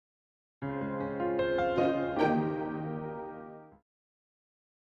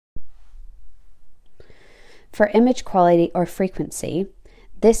For image quality or frequency,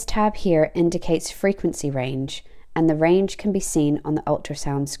 this tab here indicates frequency range, and the range can be seen on the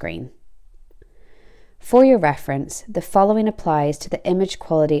ultrasound screen. For your reference, the following applies to the image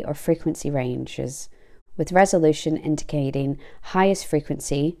quality or frequency ranges, with resolution indicating highest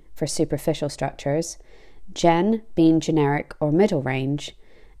frequency for superficial structures, Gen being generic or middle range,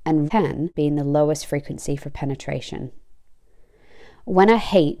 and 10 being the lowest frequency for penetration. When a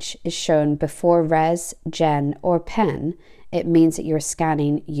H is shown before Res, Gen, or Pen, it means that you're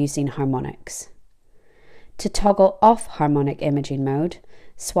scanning using harmonics. To toggle off harmonic imaging mode,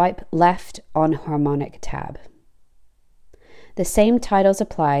 swipe left on Harmonic tab. The same titles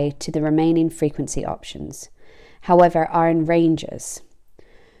apply to the remaining frequency options, however are in ranges.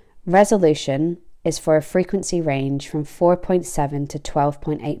 Resolution is for a frequency range from 4.7 to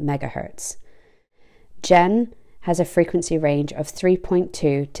 12.8 MHz. Gen has a frequency range of 3.2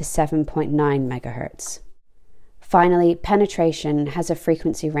 to 7.9 MHz. Finally, penetration has a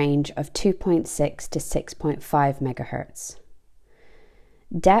frequency range of 2.6 to 6.5 MHz.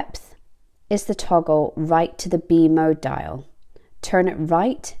 Depth is the toggle right to the B mode dial. Turn it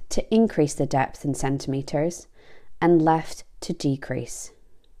right to increase the depth in centimeters and left to decrease.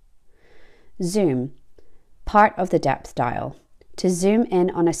 Zoom, part of the depth dial. To zoom in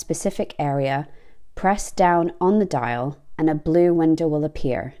on a specific area, press down on the dial and a blue window will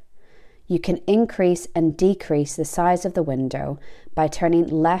appear. You can increase and decrease the size of the window by turning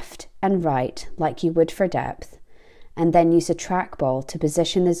left and right like you would for depth, and then use a trackball to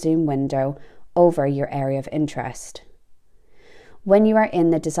position the zoom window over your area of interest. When you are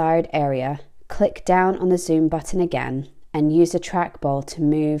in the desired area, click down on the zoom button again and use a trackball to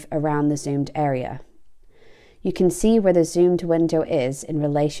move around the zoomed area. You can see where the zoomed window is in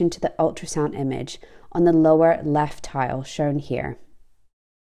relation to the ultrasound image on the lower left tile shown here.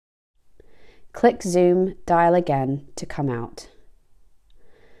 Click Zoom Dial again to come out.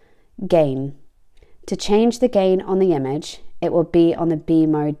 Gain. To change the gain on the image, it will be on the B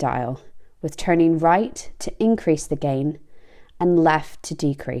mode dial, with turning right to increase the gain and left to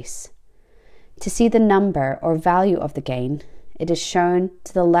decrease. To see the number or value of the gain, it is shown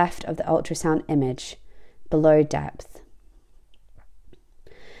to the left of the ultrasound image, below depth.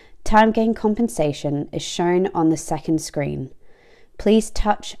 Time gain compensation is shown on the second screen. Please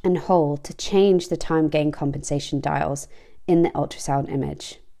touch and hold to change the time gain compensation dials in the ultrasound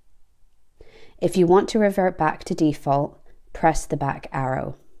image. If you want to revert back to default, press the back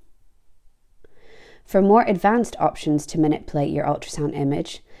arrow. For more advanced options to manipulate your ultrasound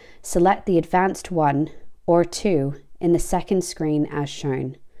image, select the Advanced 1 or 2 in the second screen as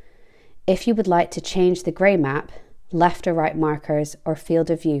shown. If you would like to change the grey map, left or right markers, or field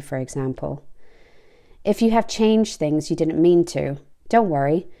of view, for example. If you have changed things you didn't mean to, don't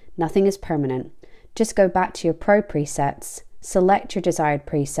worry, nothing is permanent. Just go back to your Pro presets, select your desired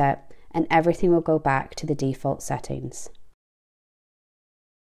preset, and everything will go back to the default settings.